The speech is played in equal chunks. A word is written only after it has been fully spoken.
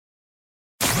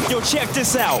Yo, check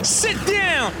this out. Sit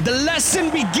down. The lesson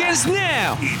begins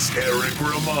now. It's Eric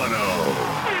Romano.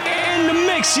 In the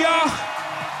mix, y'all.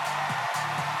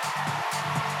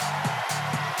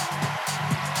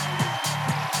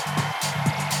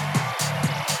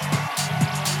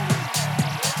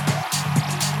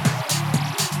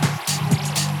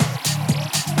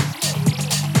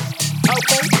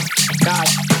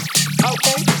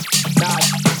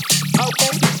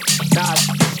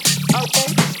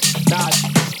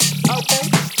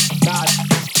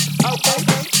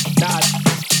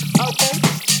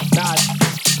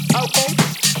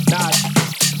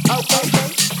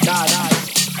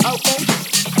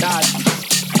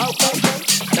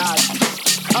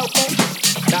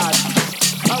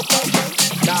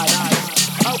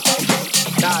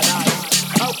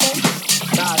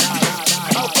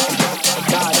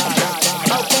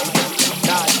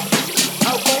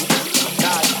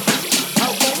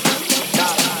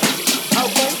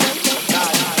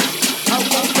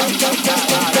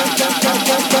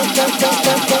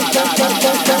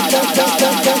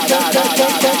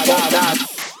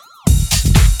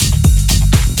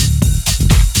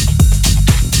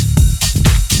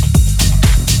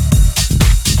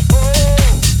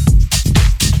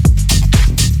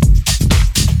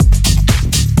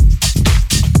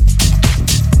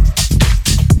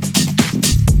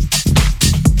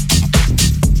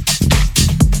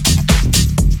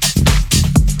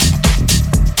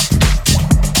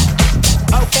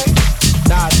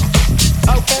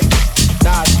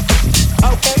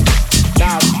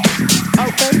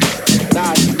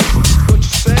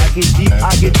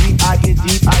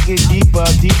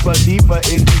 Deeper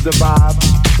into the vibe.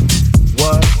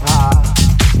 What high?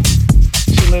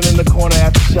 Chilling in the corner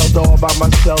at the shelter all by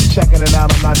myself, checking it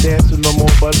out. I'm not dancing no more,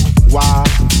 but why?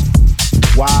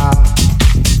 Why?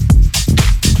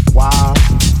 Why?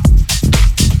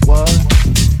 What?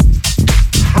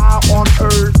 How on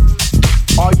earth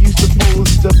are you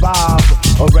supposed to vibe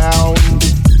around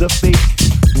the fake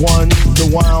ones, the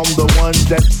ones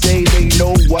that say they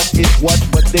know what is what,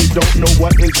 but they don't know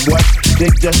what is what. They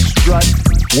just strut.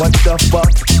 What the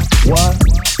fuck? What?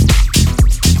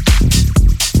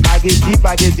 I get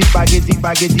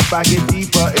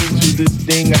deeper into this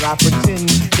thing, and I pretend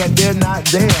that they're not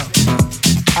there.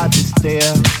 I just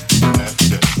stare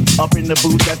up in the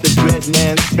booth at the dread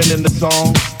man, spinning the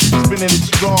song, spinning it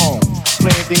strong,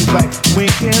 playing things like when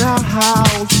can our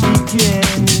house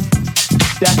begin?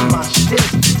 That's my shit.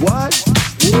 What?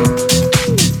 Woo!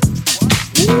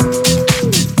 Woo!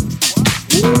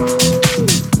 Woo!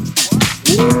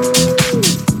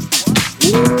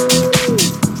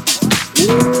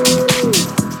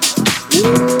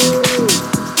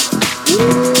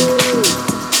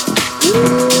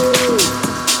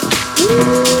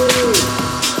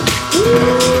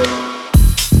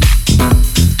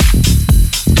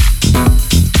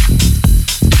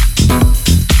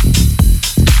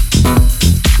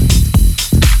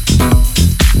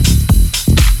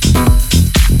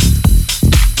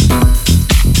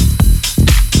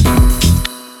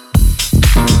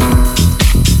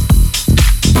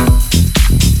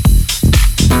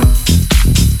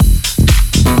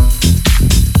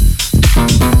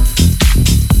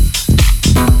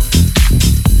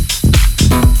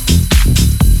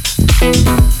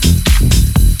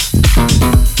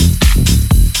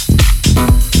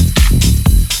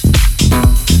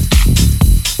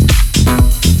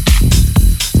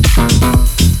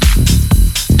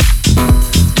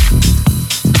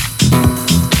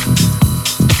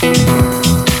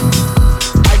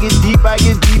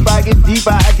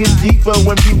 Deeper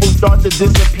when people start to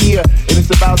disappear, and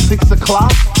it's about 6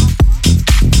 o'clock.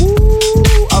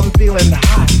 Ooh, I'm feeling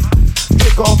hot.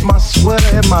 Take off my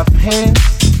sweater and my pants,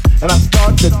 and I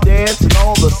start to dance, and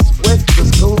all the sweat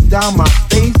just goes down my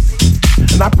face.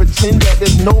 And I pretend that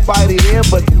there's nobody there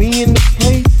but me in the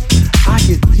place. I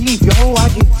get deep, yo, I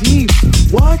get deep.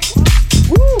 What?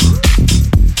 Woo!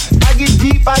 I get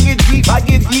deep,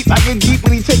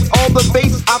 when he takes all the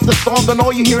bass out the song, and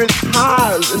all you hear is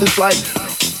highs, and it's like,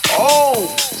 oh,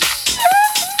 shit.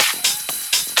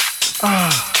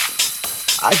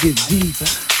 I get deep.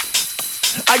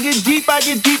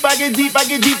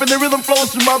 And the rhythm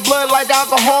flows through my blood like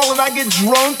alcohol, and I get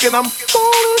drunk, and I'm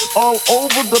falling all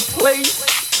over the place.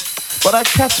 But I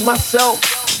catch myself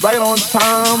right on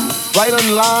time, right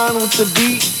in line with the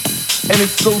beat, and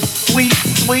it's so sweet.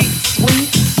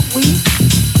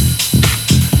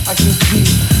 I get deep.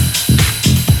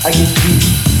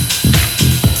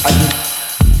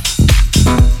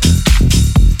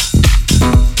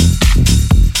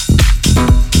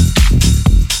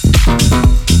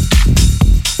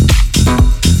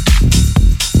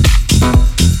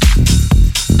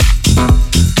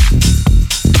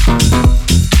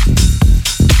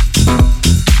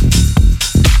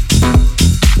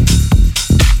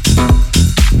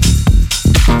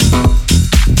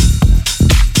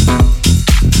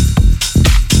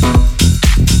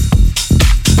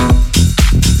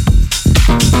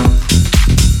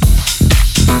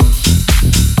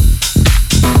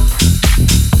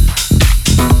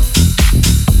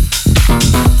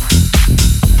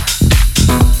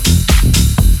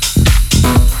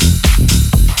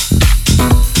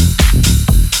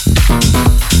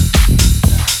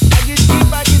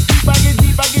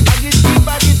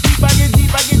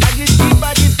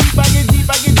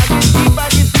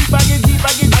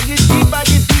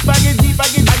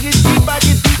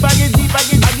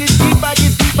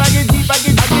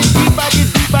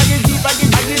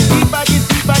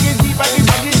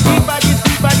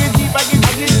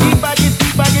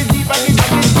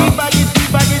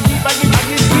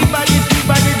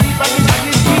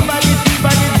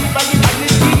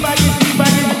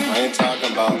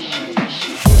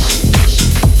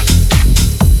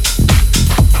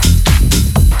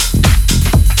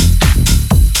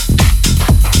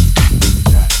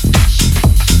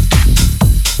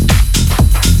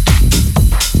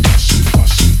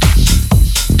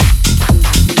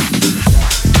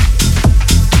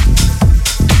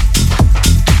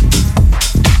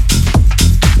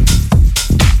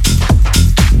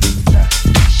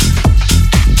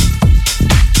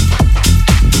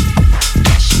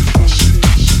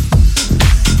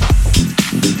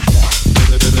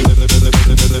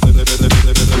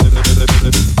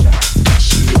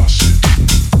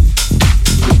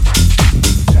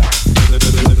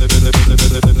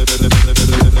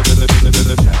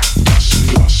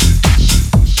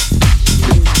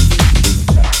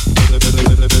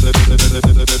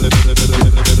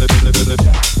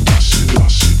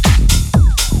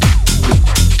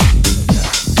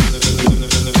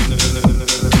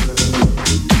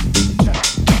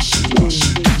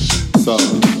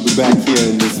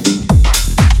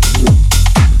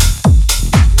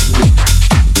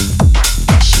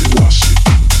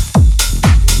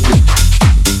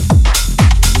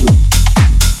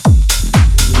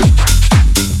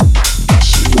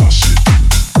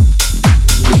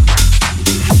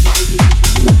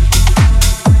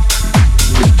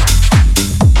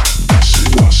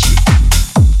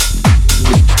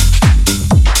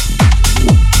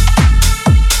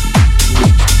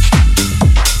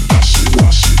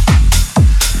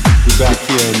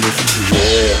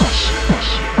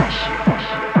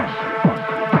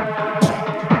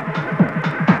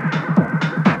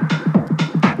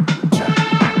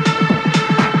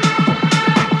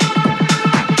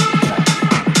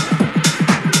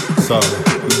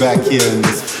 back here in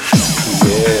this.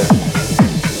 Yeah,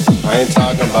 I ain't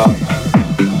talking about.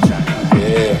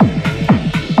 Yeah,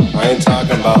 I ain't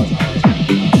talking about.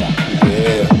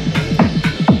 Yeah,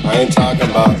 I ain't talking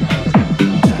about.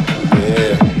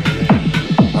 Yeah,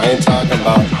 I ain't talking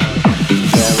about.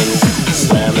 Jamming,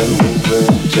 slamming,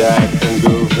 moving, jack and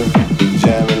grooving.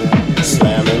 Jamming,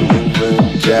 slamming,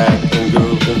 moving, jack and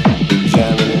grooving.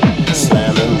 Jamming,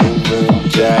 slamming, moving,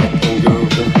 jack and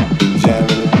grooving.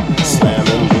 Jamming,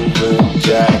 slamming, moving,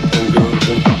 jack and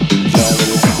grooving.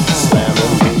 Jamming,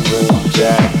 slamming, moving,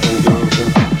 jack and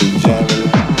grooving. Jamming,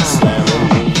 slamming,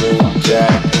 moving,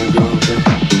 jack and grooving.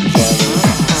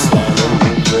 Jamming, slamming,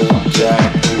 moving, jack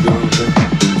and grooving.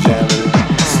 Jamming,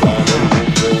 slamming,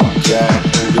 moving, jack and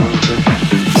grooving.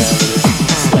 Jamming,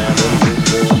 slamming,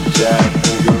 moving, jack and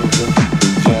grooving.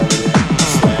 Jamming,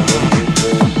 slamming,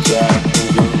 moving, jack and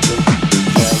grooving.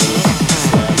 Jamming,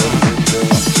 slamming, moving, jack and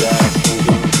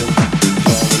grooving.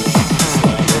 Jamming,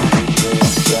 slamming,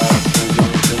 moving, jack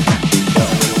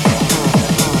and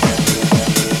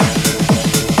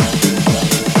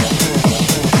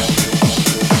grooving.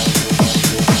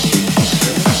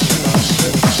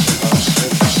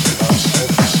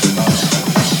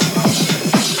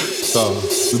 So,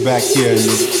 we're back here in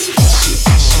this.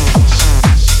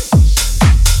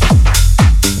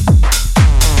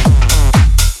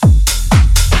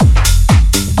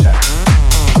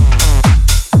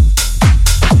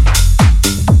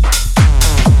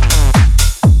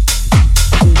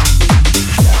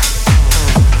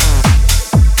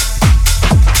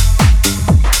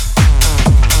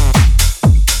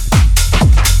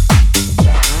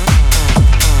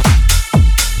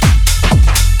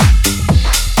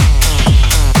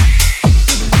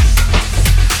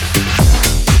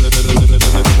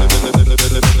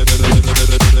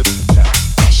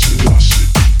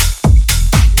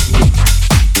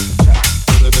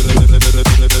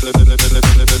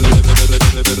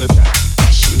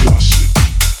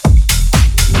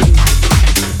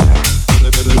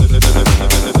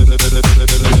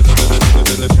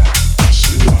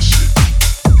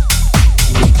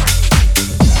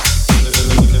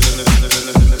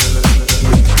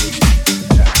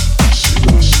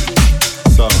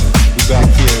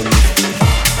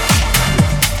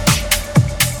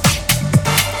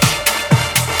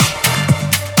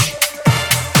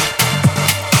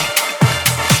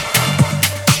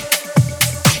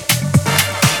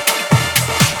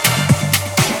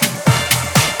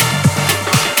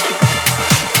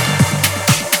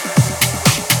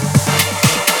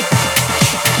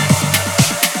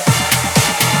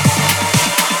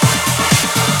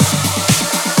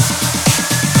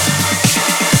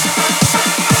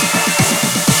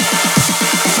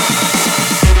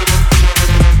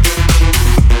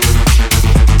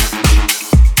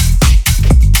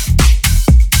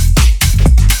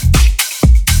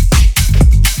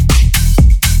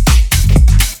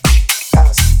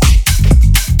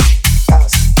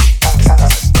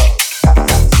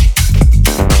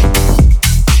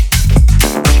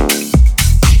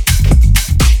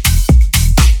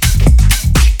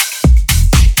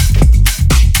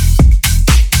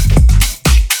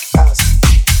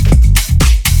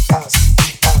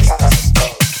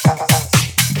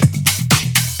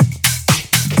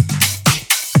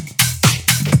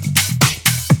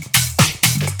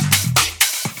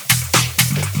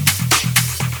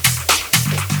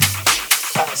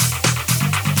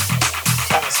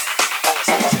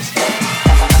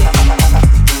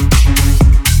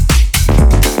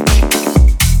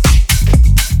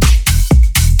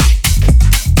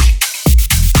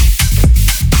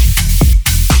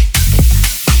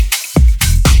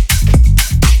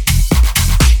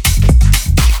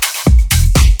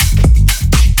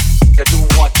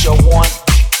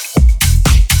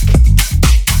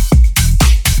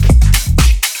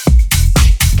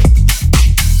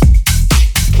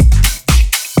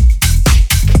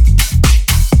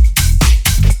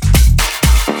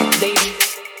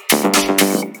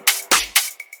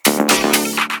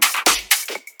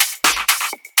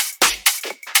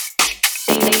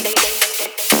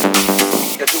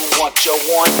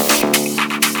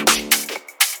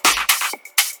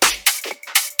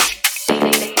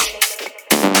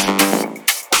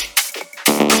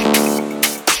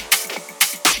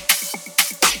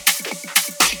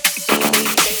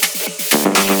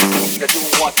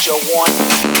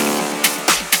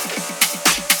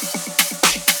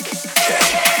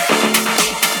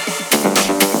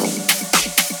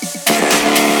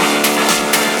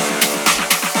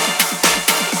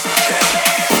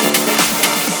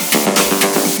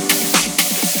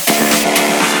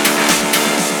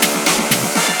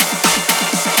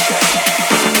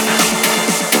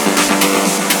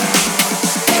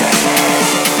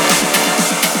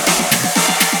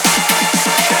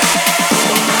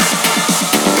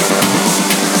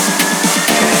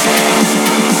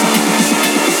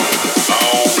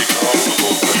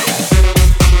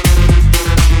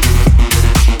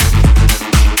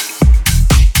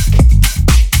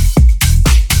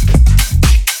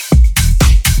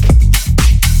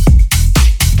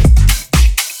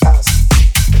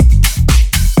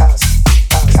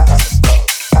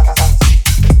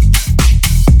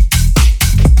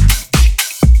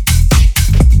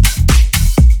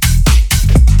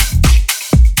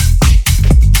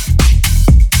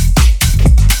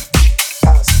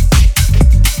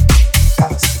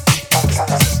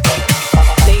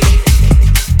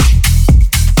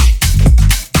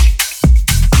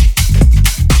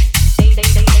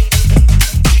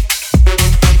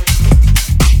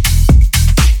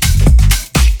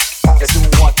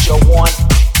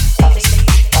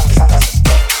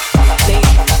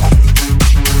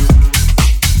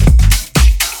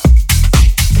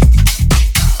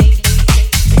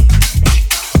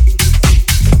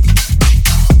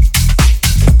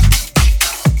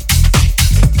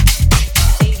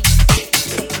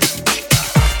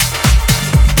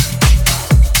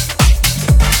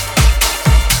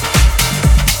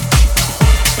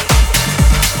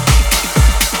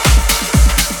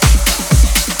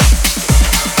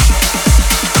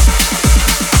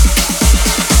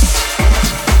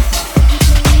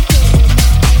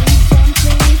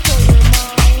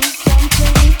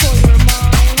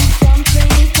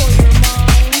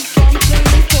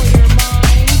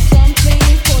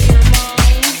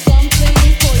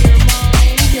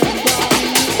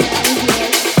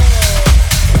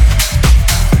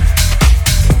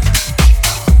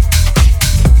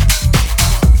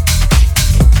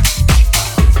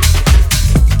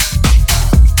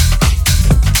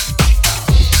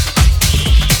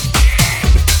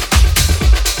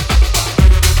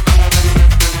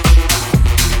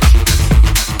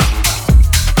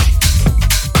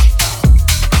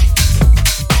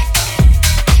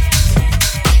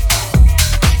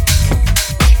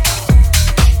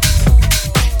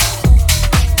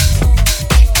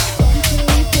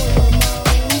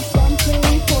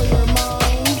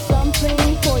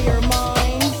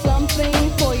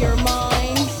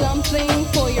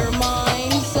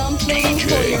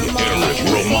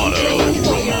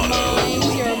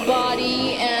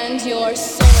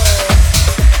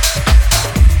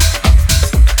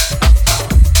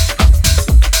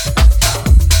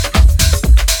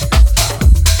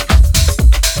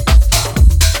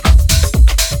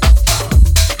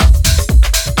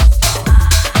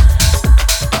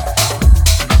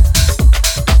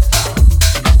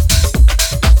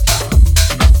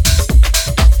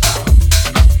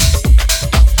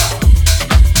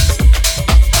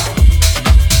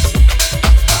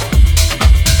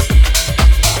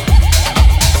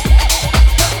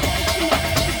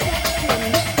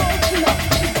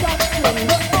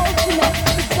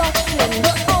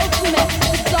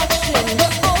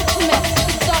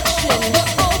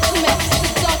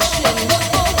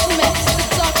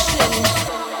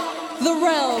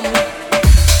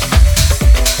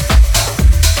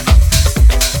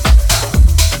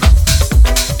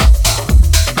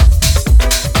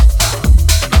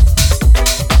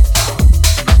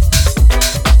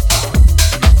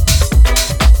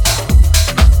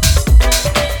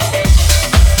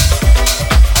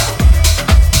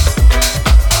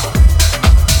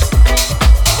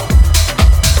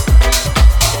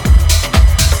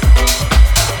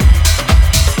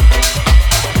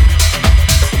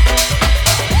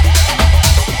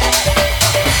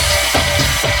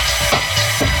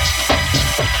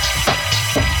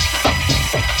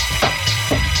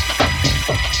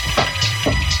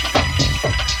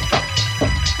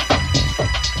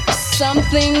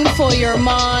 something for your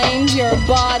mind, your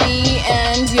body,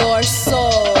 and your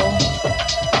soul.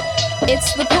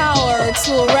 It's the power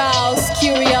to arouse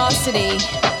curiosity,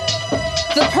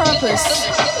 the purpose,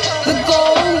 the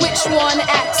goal which one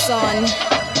acts on.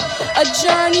 A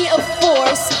journey of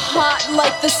force, hot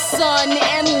like the sun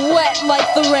and wet like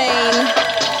the rain.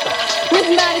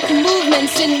 Rhythmic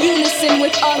movements in unison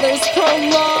with others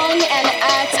prolong an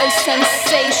act of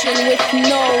sensation with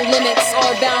no limits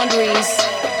or boundaries.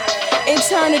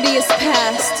 Eternity is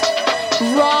past,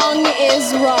 wrong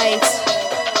is right.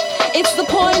 It's the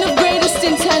point of greatest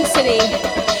intensity,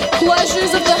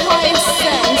 pleasures of the highest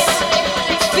sense,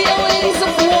 feelings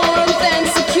of warmth and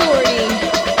security,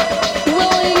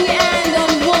 willing and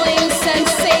unwilling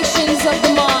sensations of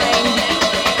the mind,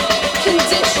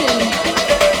 condition,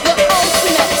 the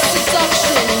ultimate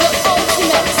seduction, the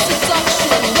ultimate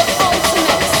seduction, the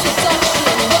ultimate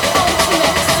seduction, the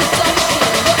ultimate seduction,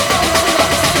 the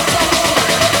ultimate seduction,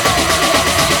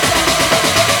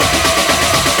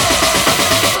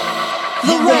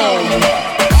 the rain.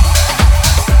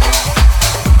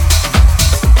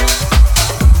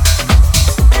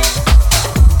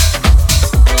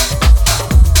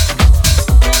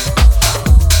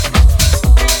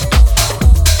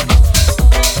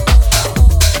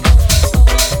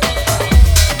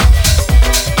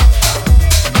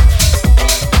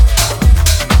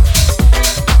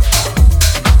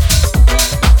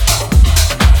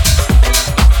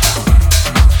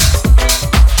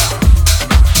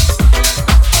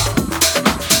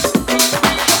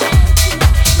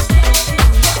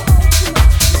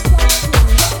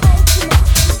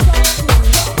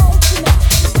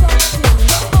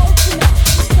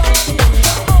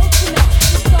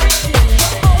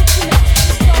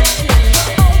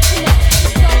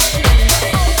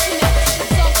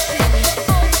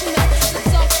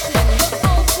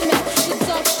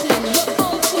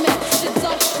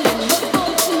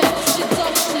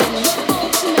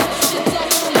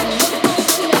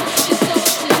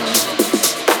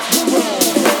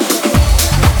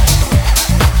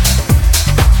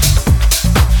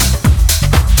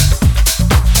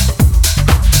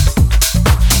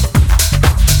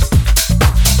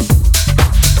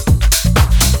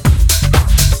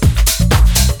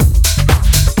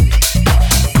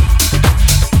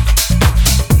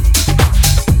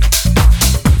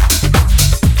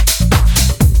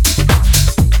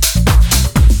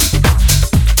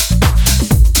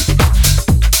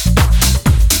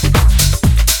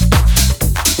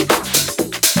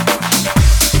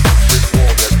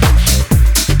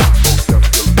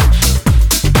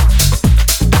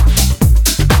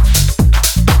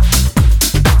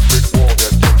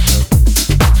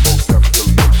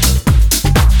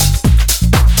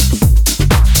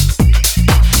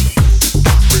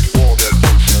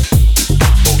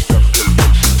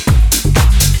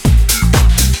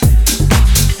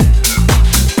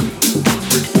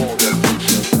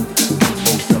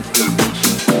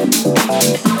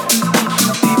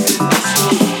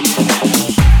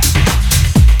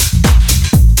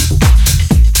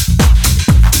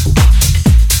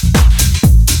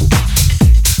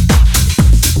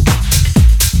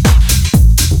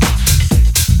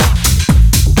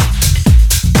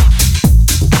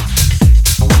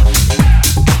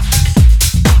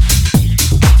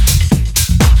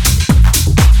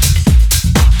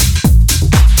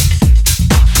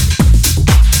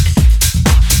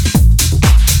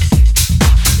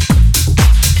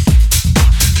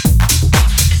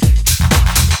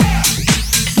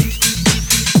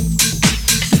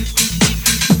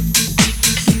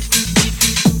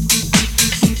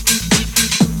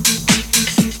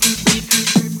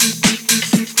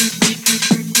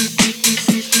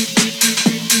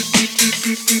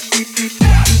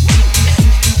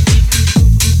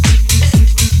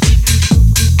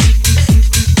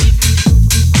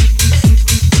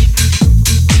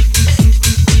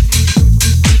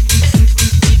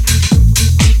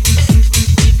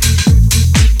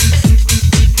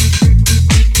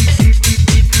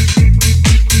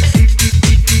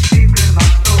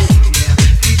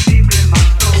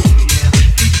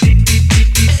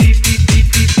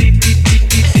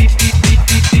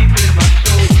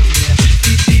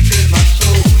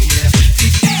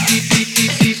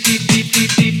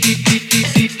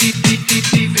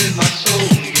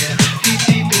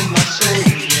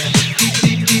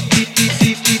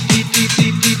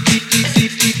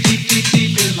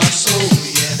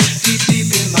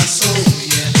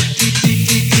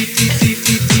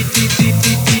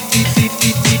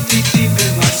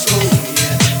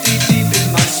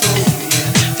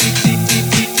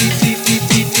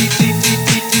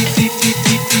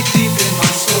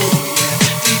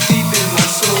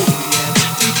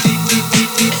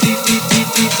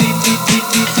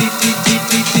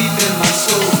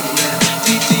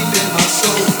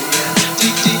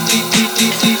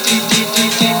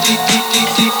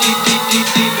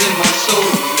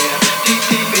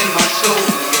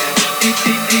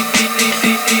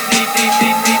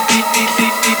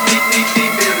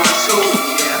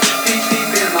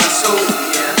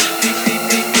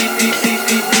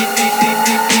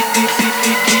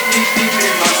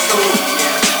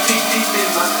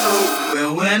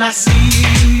 When I see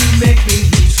you, you make me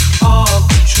lose all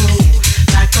control,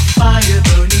 like a fire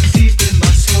burning deep in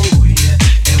my soul, yeah.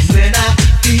 And when I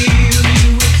feel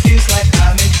you, it feels like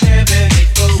I'm in heaven. It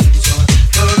goes on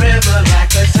forever,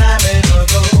 like a diamond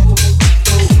ago.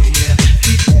 Oh yeah.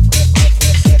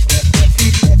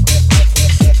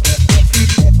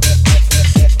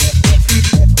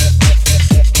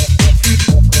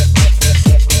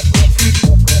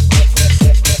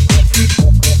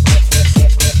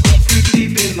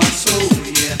 Deep in my soul,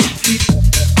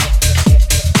 yeah.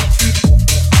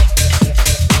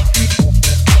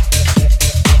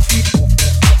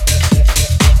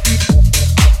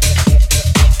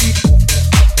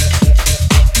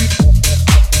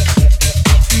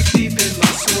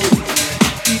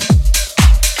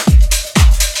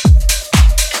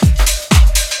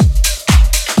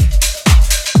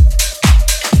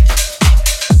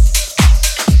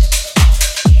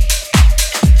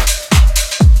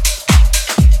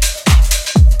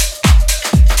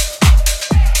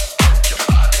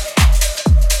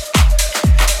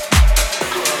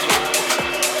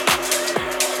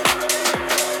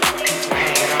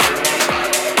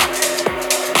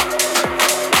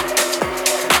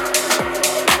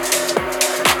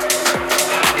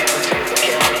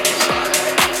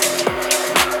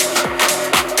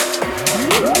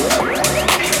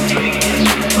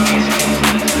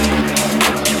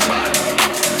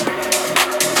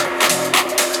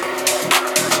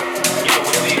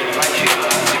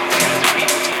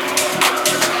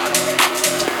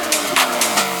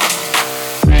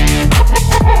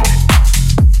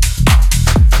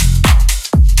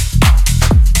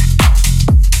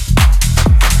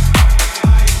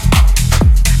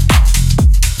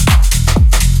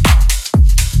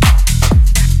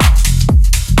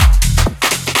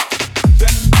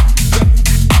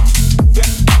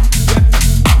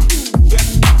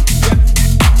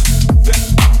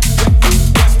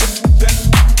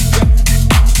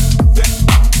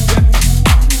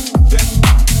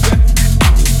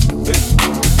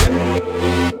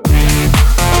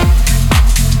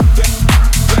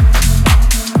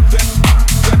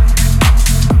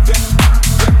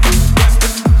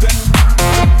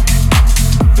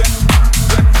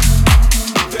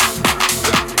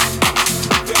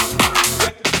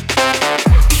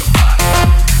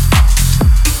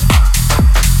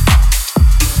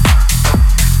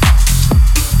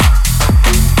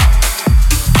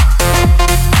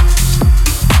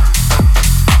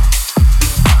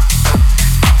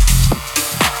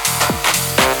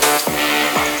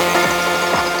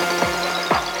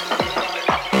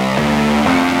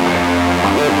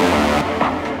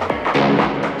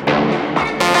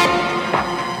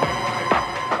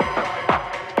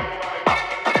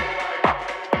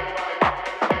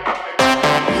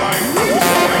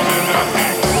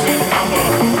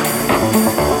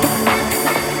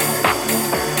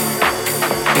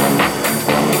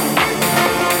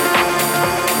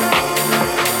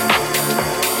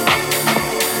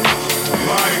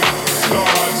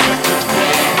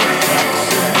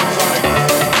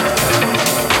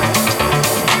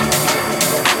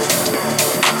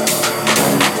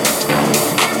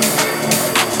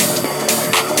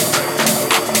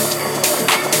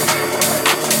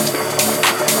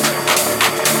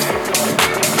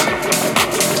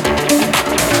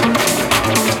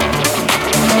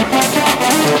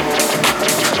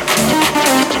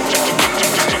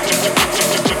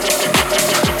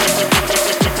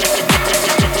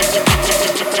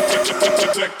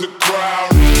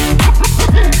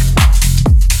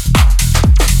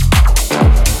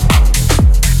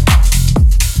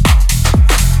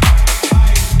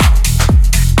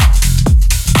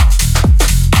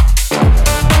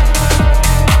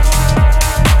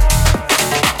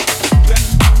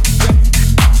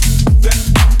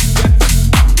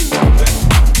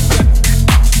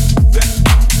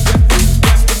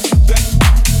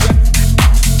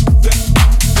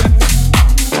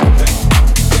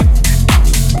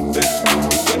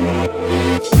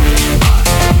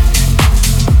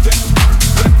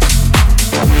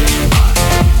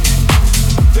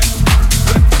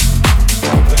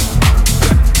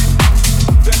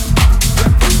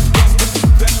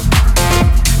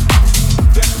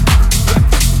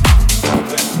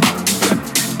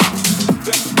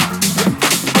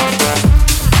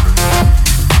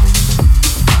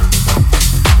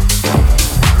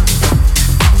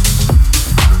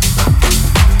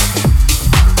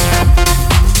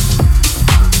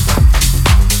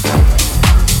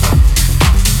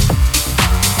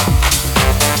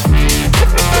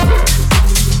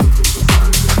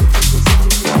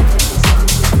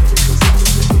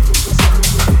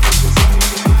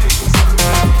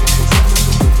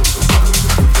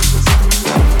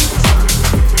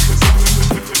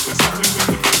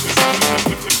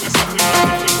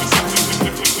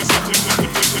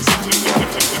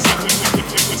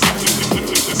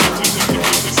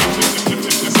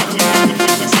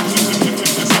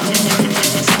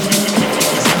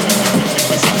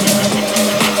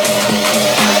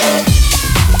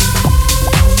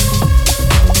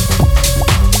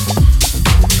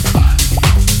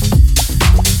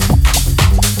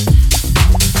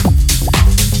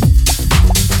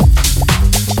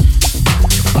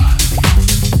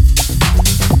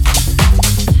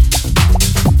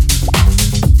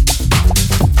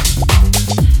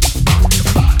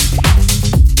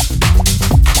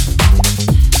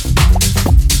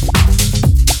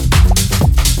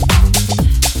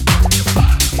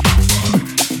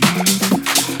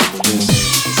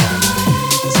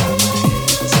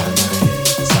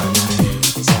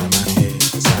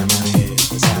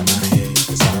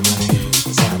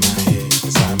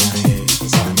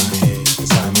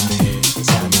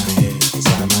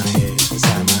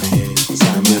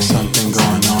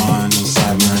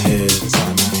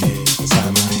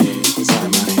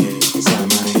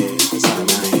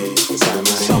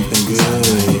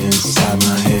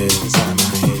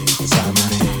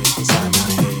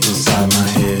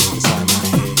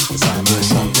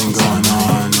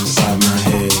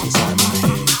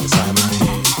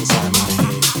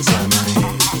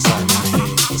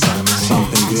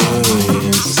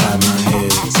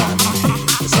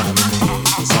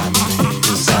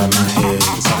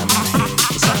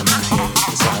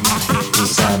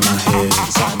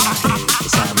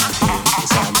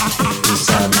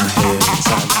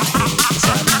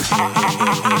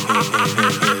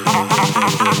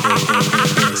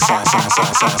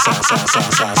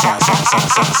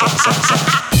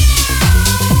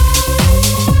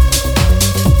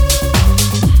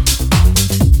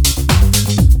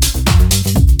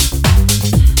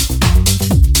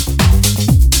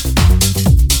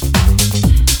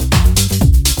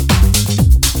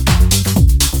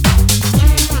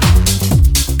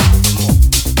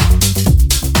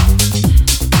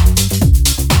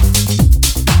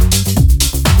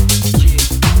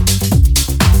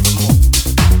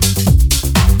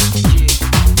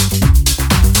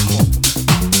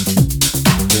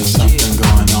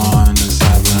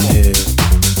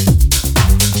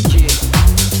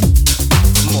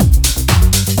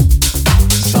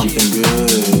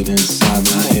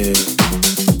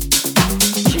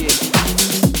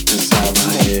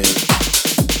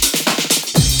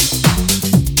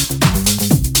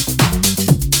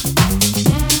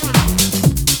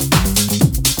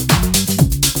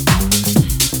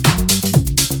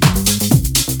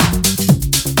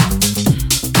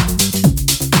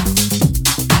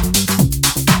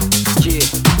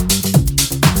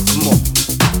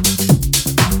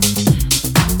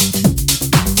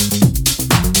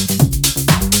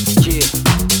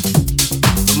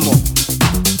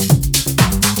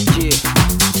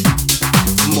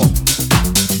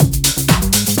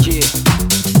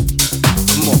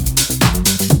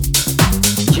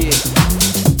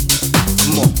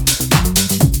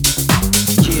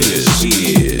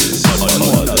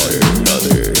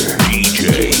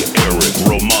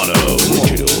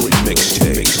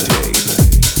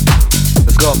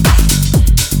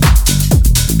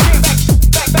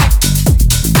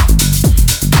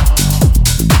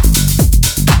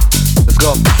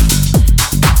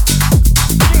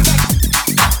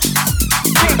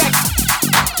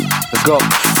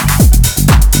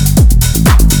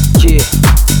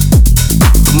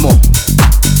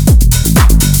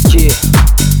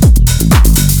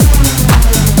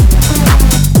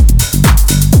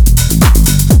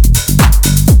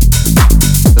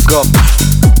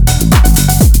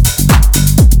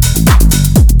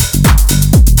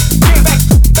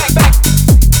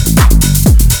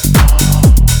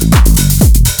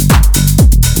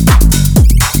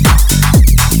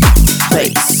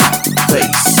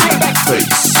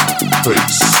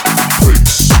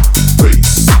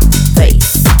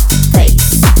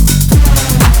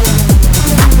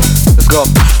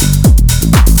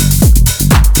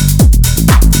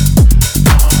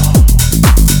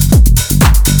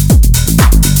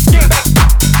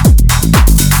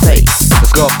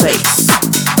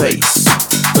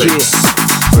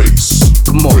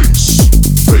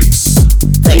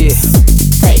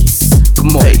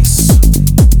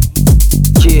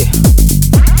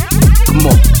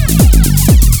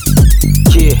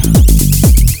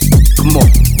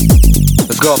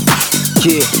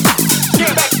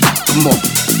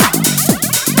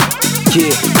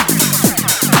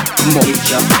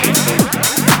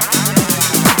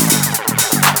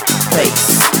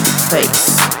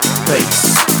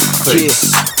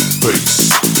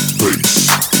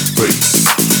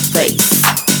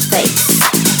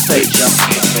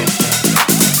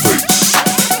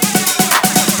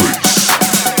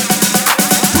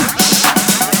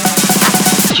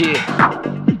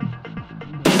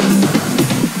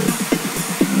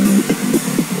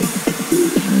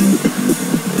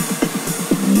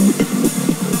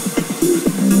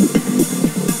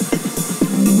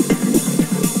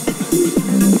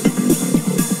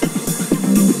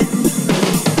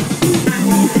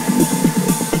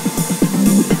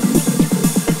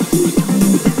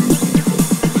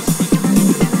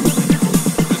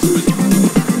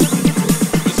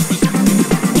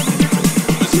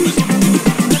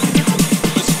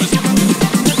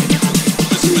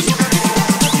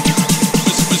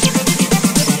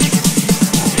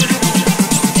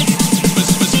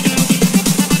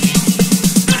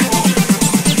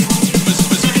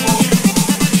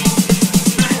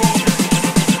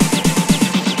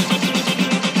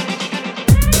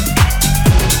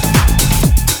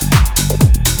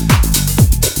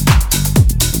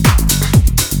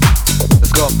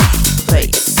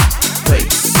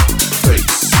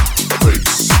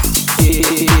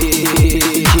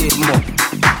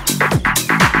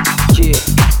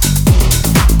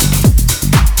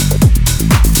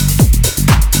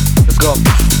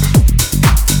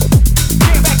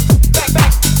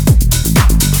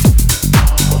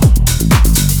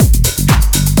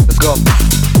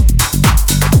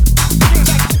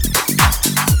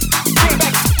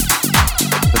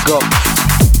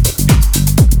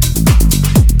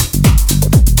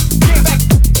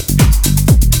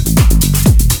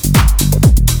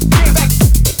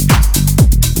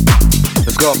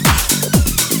 go.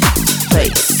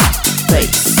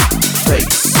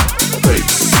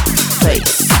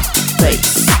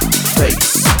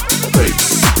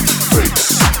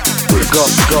 go,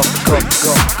 go, go,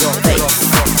 go, go, face,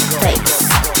 face,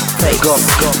 face, go,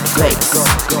 go, go, go,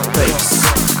 go, face,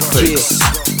 face,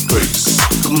 face,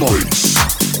 come on,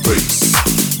 face,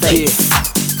 face,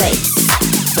 face,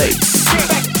 face,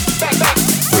 back, back,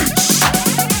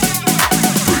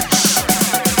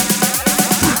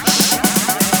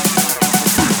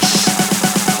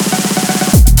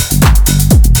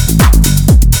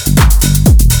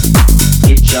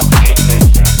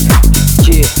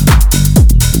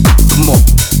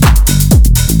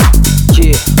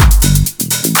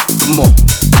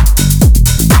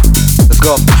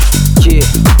 go, yeah.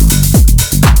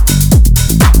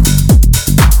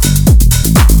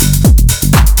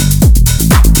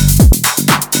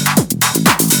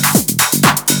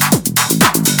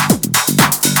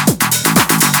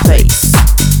 Face,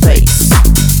 face,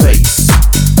 face,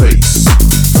 face,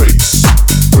 face,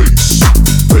 face,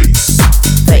 face, face,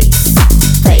 face,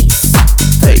 face,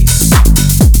 face,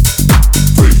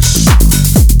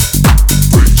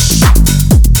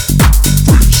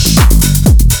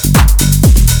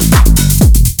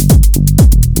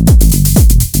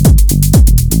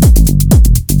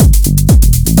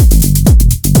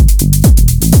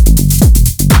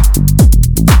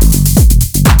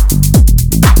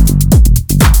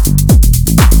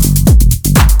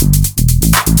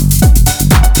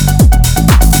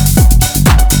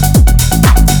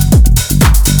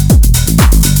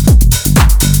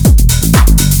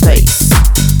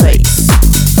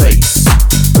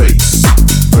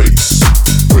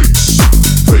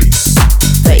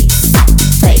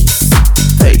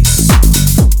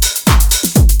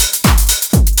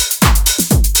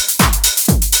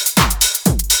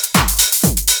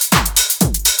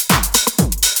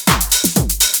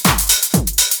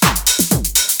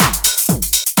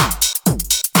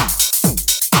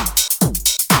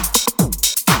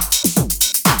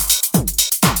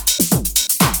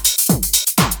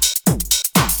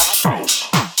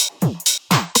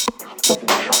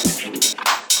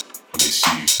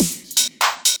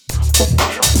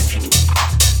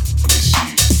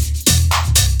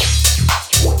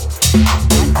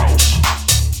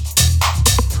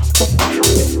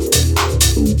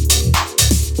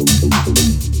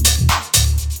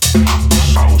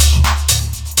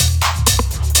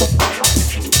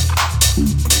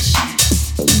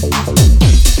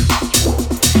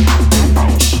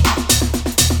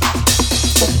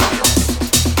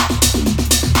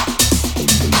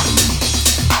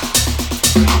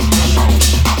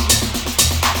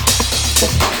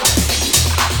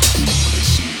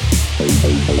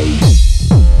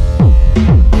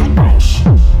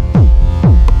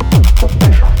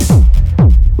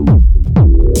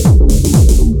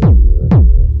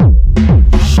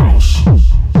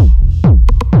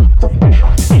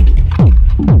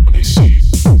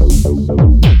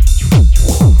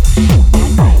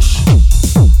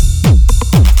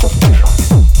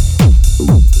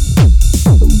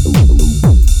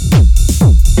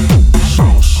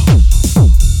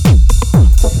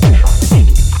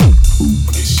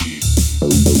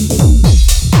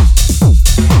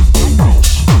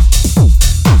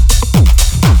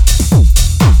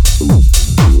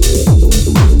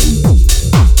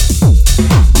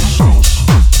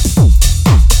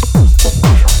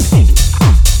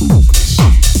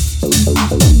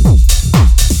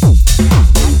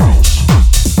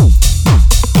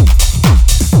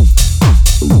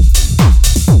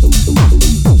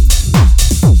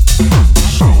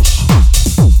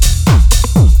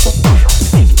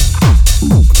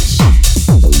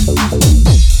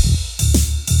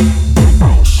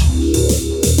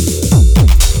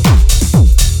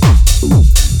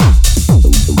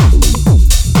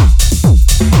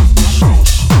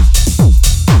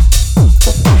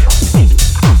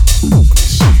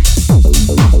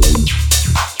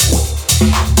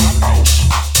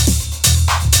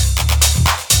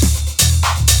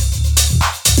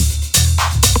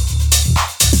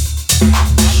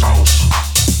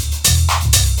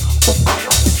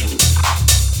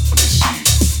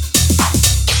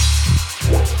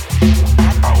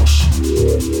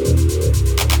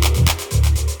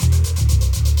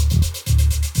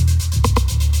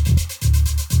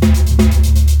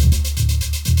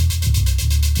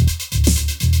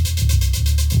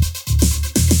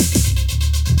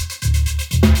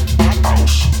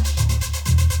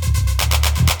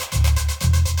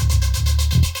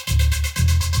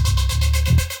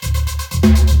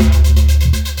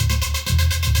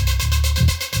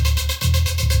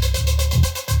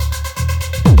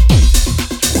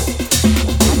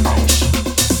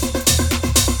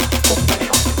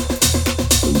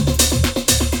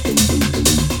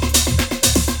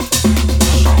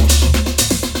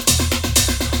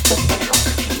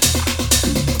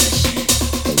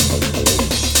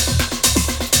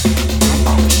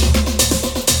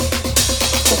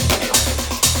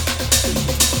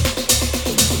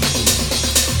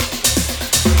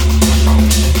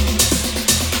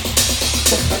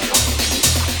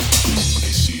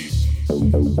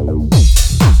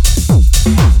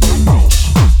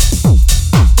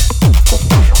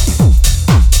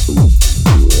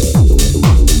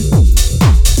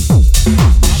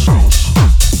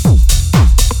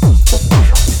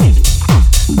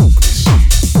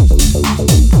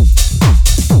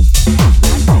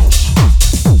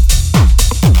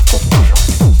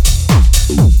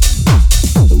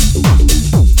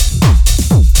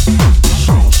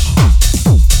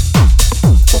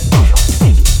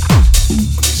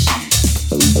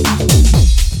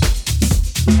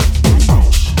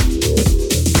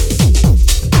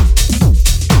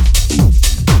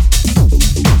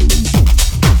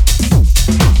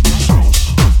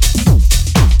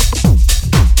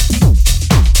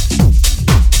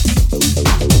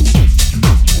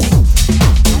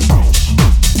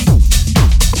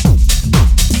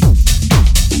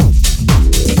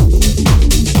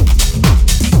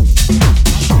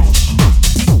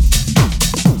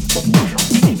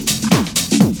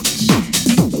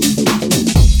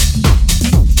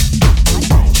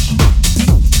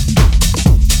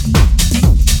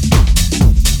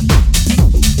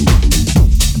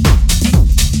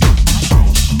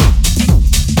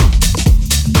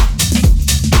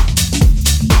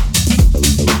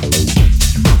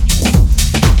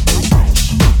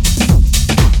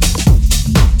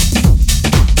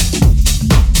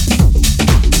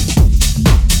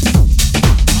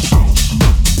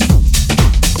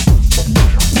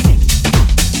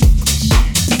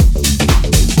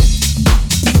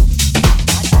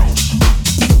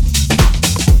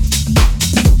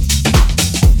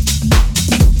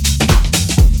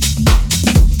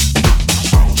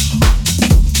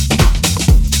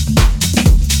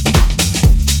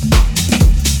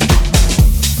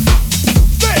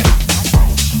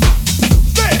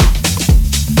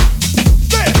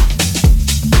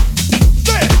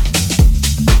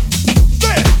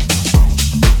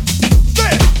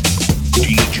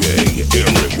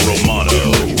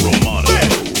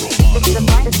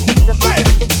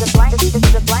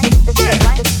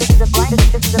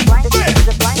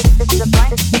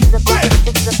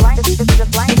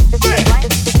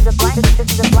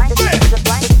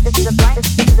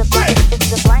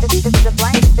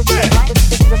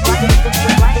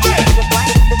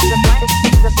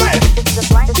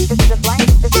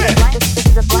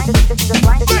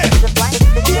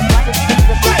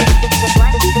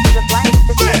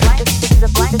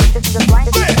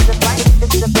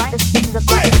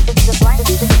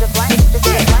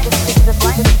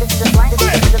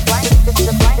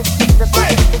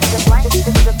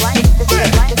 the blind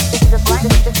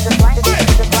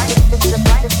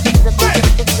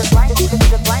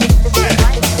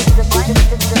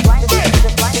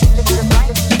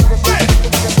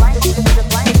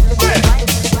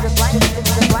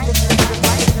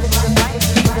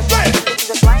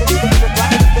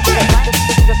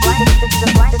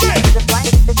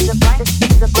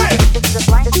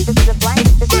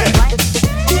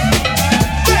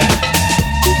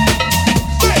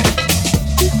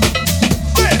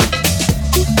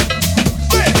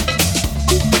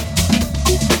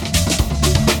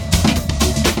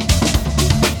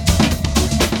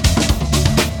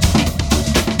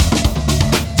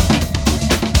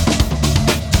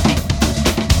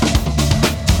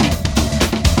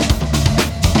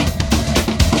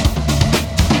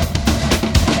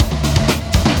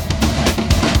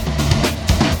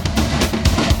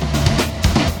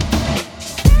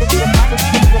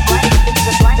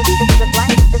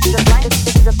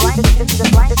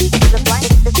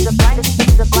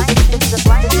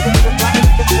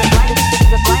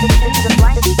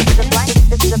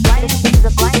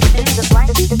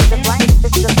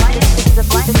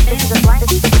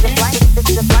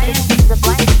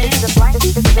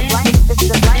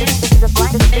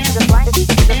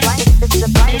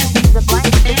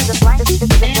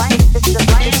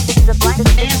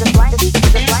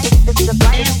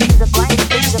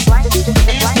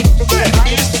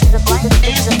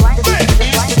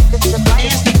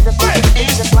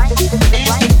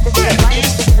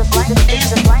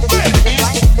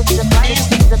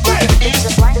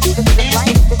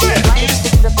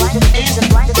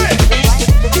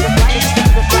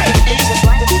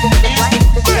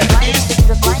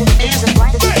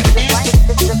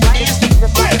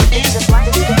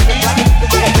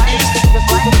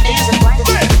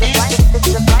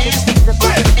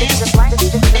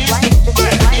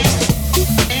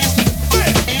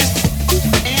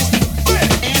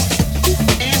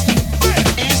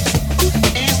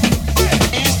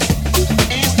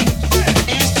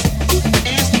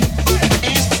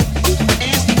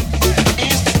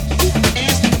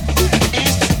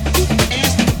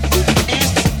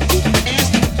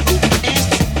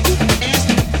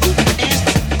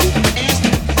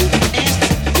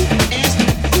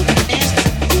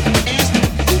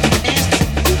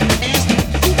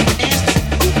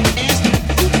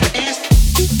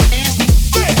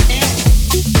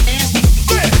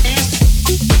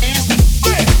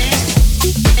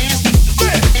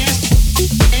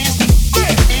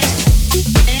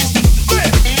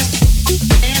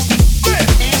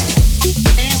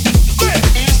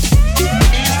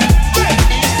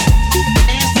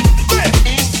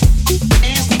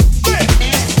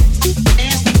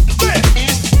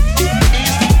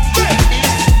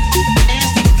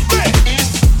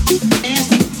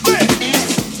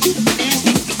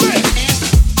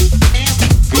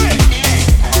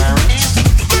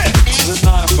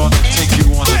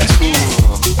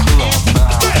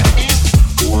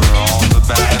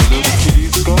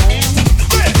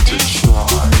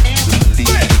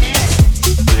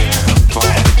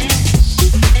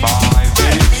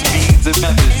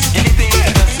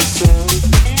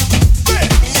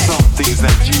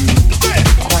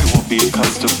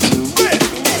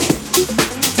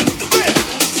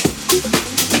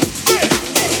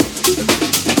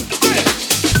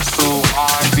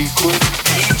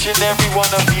every one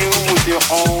of you with your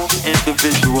own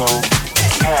individual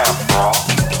camera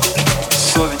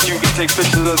so that you can take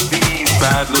pictures of these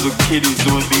bad little kitties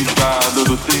doing these bad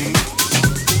little things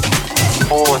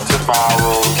for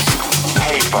tomorrow's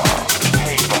paper.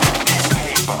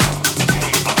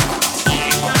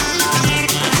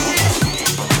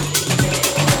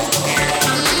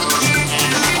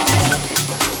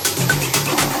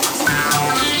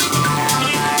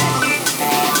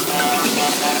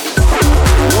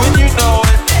 When you know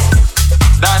it,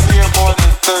 not here more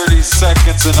than 30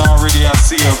 seconds and already I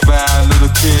see a bad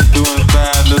little kid doing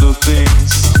bad little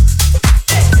things.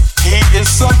 He is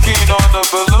sucking on a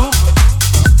balloon.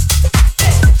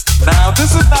 Now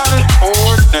this is not an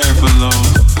ordinary balloon,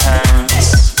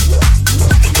 parents.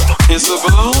 It's a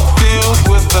balloon filled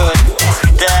with a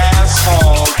gas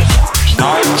called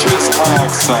nitrous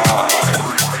oxide.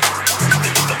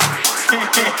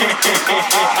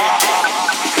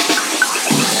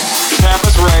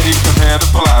 Cameras ready, prepare to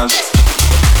flash.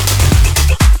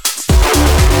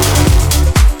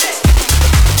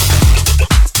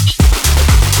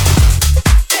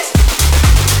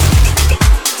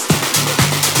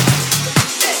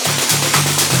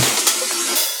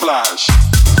 Flash.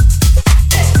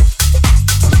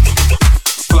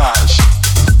 Flash.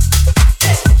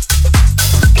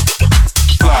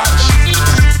 Flash.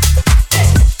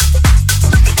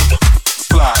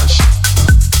 Flash.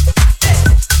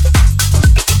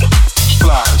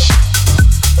 Flash.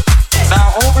 Now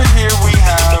over here we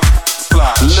have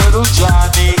Flash. Little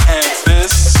Johnny and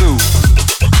Miss Sue.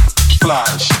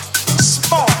 Flash.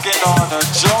 Smoking on a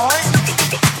joint.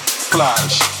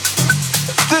 Flash.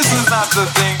 This is not the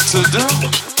thing to do.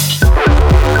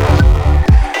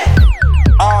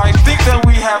 I think that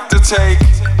we have to take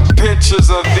pictures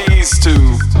of these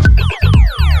two.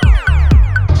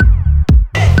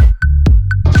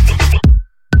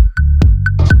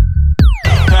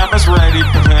 Cameras ready,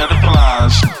 prepare to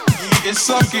flash. He is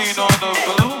sucking on a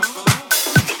balloon.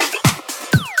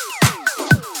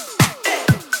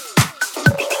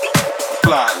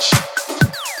 Flash.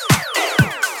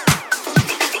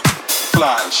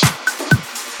 Flash.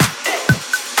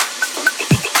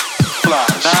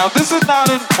 Flash. Now this is not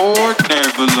an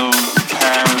ordinary balloon,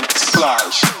 parents.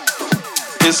 Flash.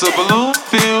 It's a balloon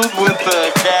filled with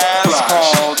a gas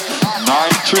Flash. Called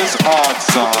nitrous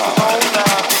oxide.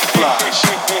 Flash.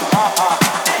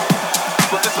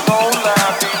 But this is old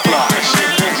laughing. Flash.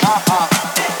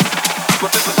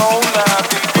 But this is old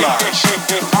laughing. Flash.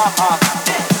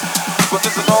 But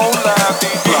this is old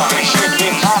laughing. Flash.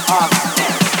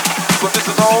 But this is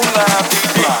old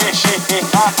laughing. Flash.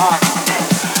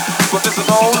 But this is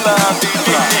old laughing.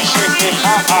 Flash.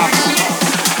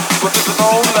 But this is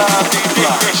old laughing.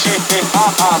 Flash.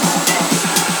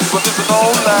 But this is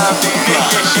old laughing.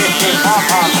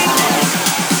 Flash.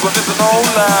 But this is old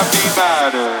laughing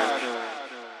matter.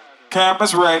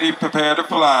 Cameras ready, prepare to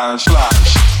flash.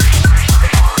 Flash.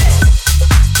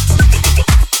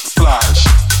 Flash.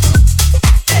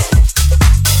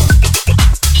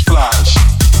 Flash.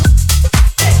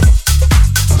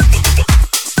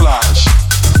 Flash.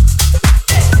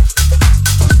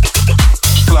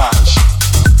 Flash.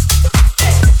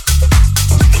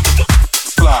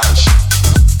 Flash.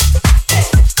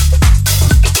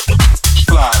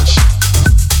 Flash.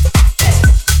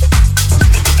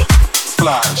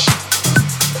 Flash.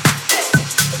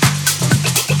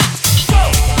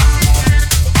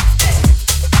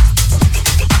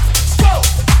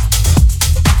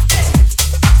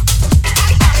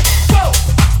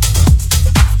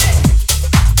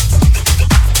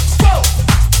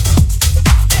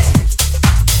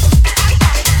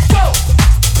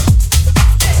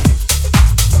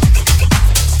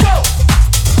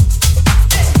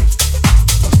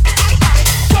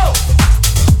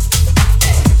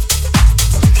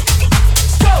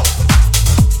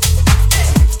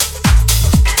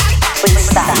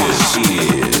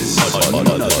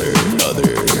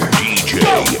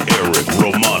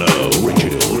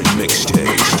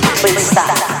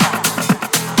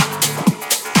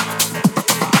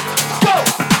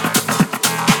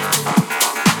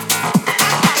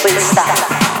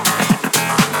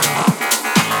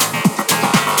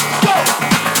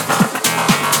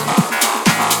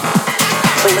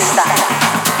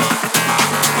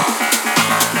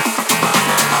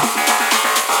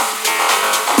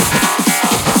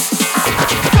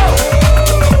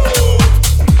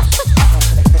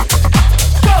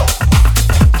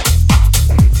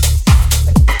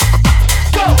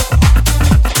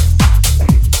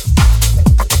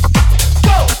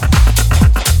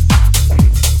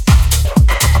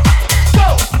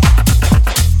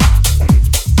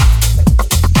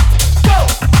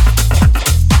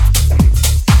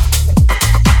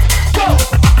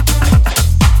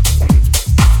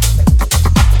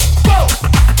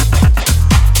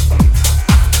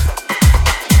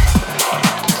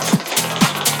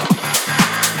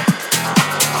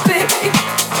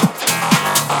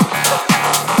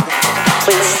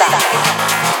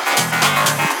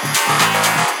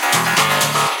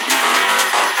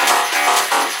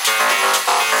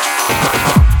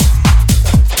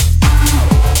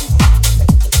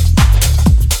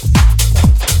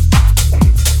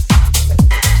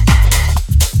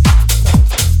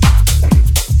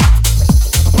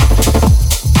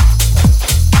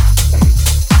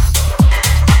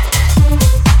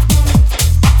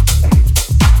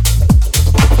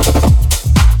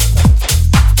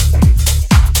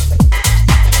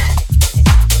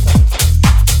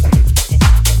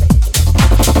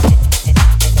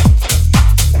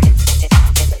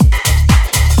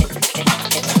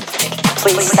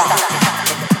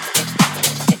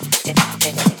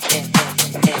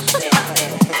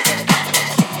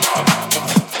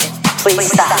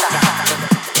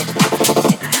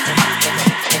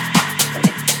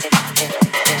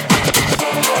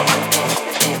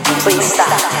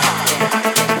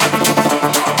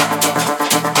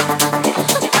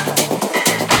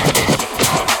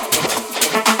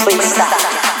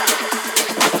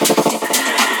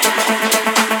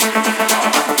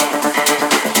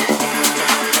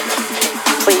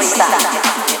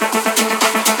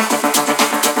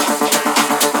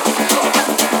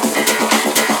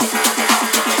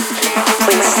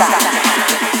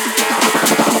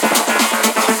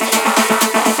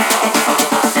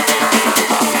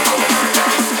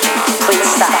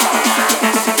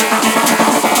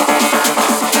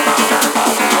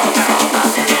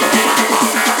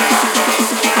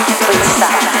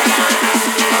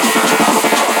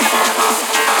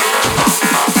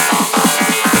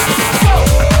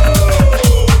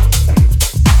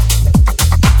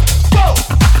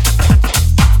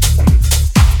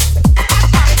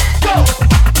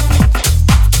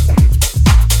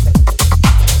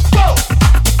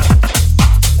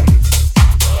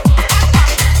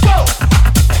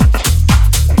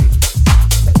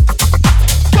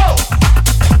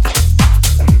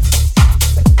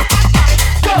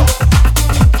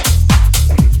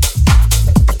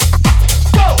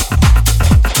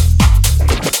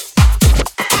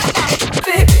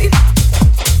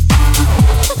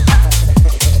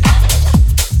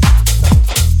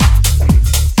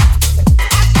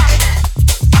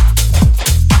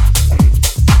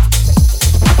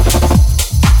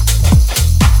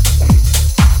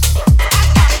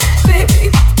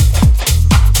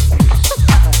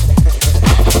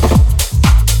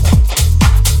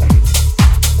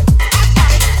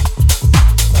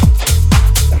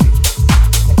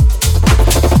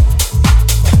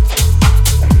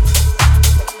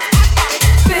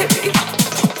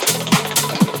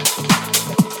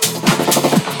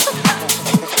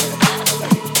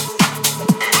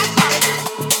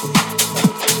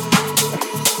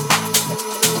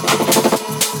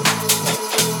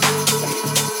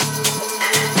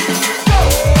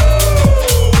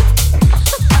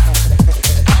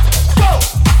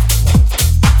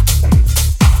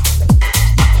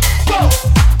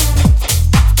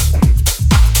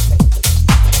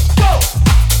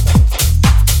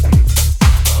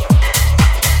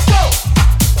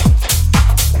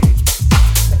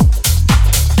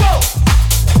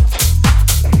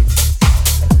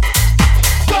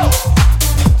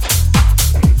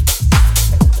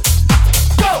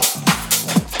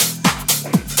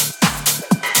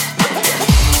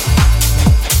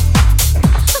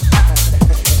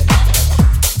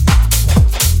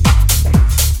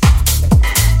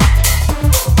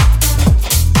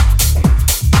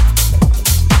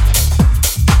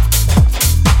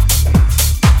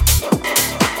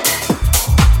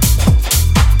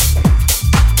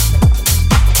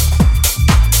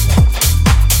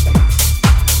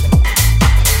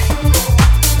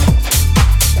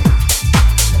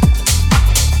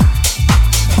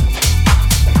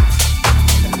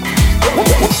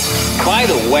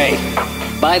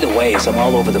 By the way, as I'm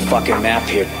all over the fucking map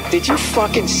here, did you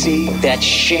fucking see that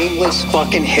shameless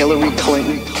fucking Hillary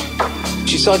Clinton?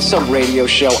 She saw it some radio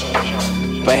show,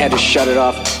 but I had to shut it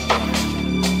off.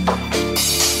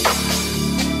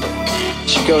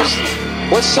 She goes,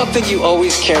 "What's something you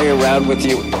always carry around with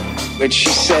you?" And she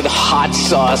said, "Hot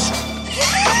sauce."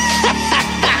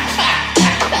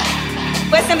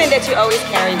 What's something that you always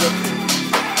carry with you?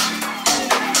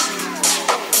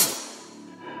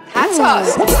 Hot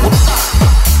sauce.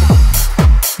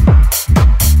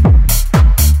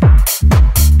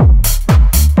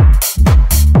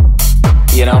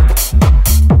 You know?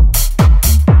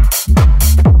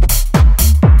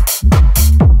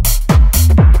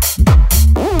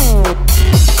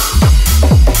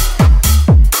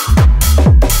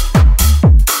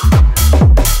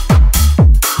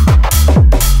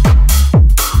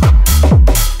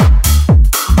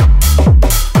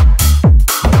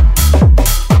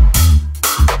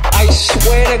 I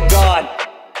swear to God.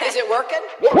 Is it working?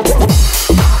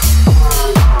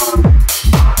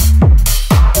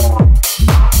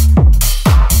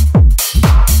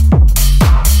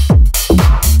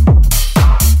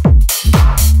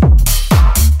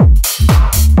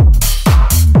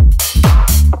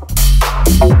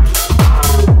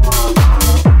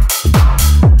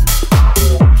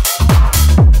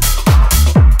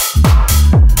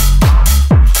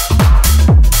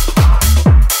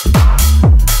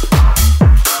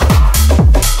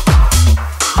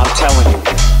 I'm telling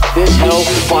you.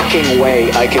 fucking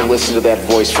way I can listen to that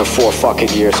voice for 4 fucking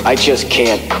years. I just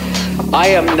can't. I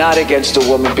am not against a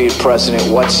woman being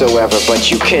president whatsoever,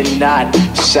 but you cannot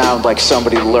sound like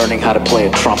somebody learning how to play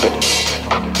a trumpet.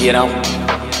 You know?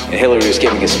 And Hillary was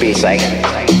giving a speech like,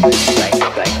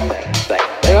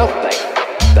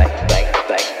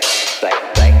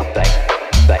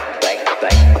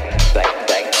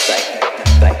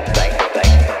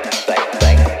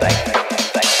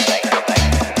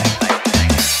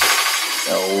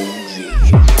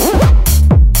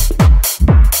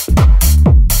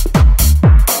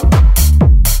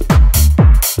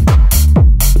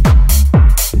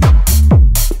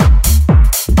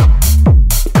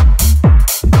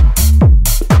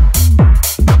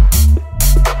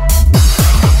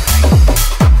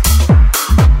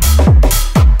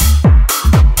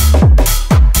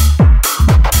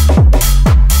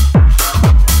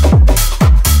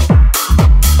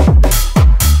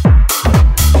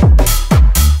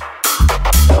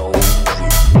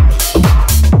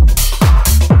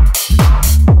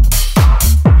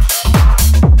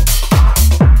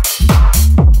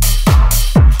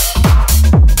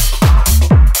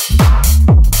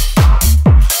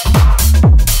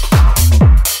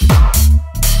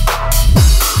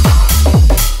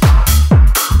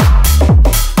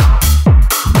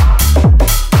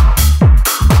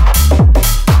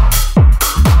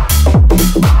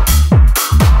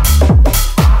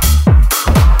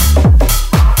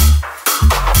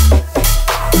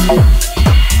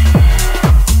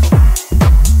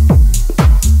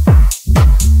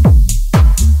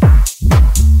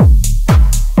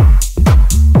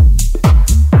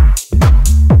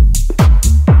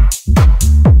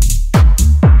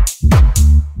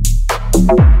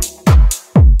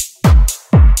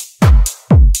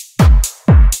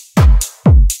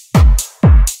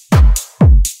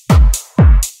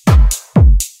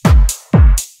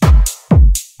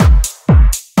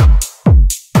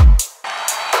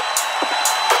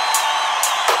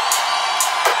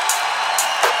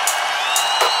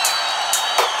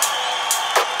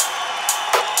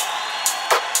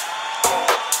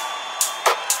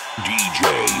 DJ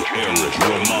Eric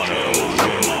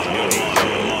Romano.